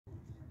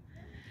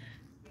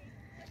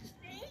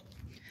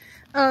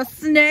A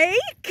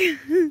snake?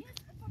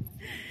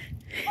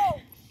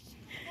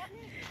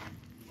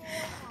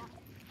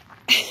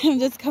 I'm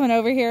just coming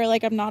over here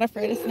like I'm not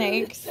afraid of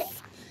snakes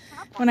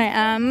when I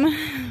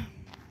am.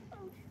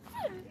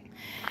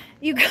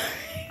 You guys.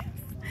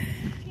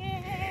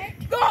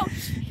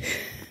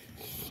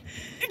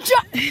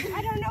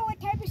 I don't know what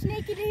type of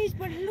snake it is,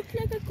 but it looks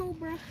like a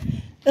cobra.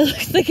 It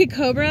looks like a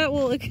cobra?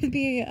 Well, it could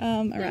be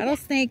a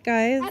rattlesnake,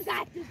 guys. I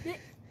got this bit.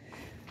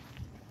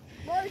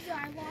 Where's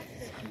I lost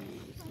it?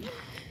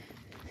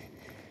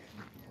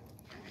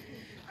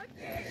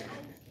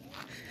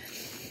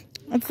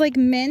 It's like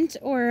mint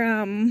or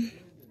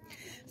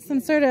some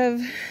sort of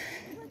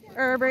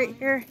herb right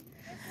here.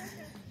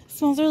 It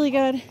smells really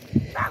good.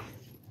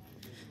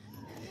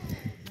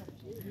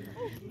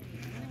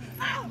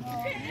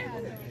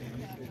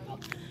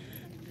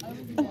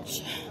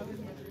 Ouch.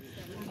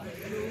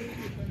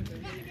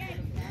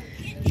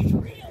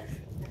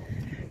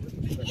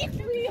 It's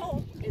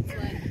real. It's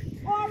like,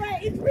 all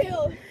right, it's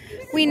real.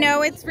 We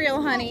know it's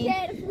real, honey.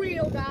 Yeah, it's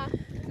real, guys.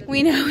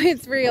 We know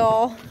it's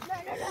real.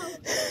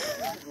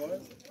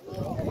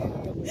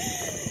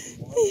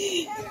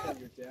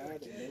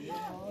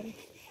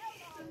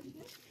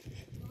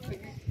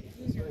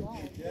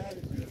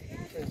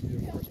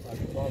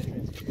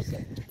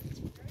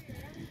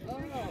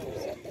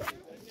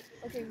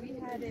 Okay, we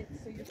had it.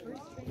 So your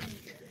first training.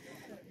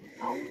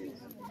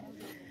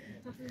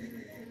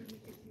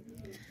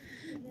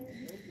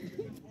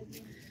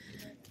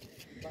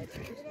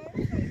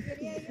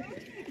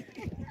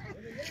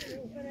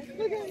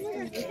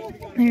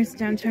 There's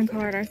downtown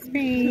Colorado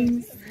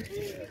Springs.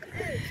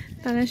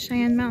 That is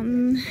Cheyenne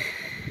Mountain.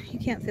 You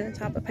can't see the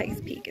top of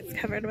Pikes Peak. It's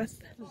covered with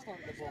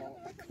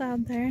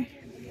cloud there.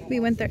 We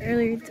went there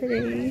earlier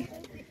today.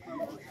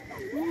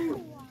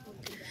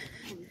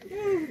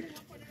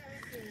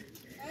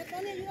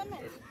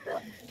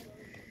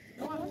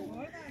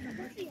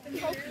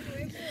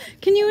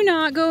 Can you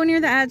not go near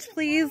the edge,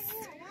 please?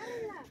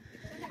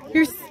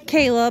 You're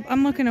Caleb.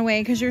 I'm looking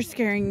away because you're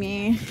scaring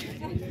me.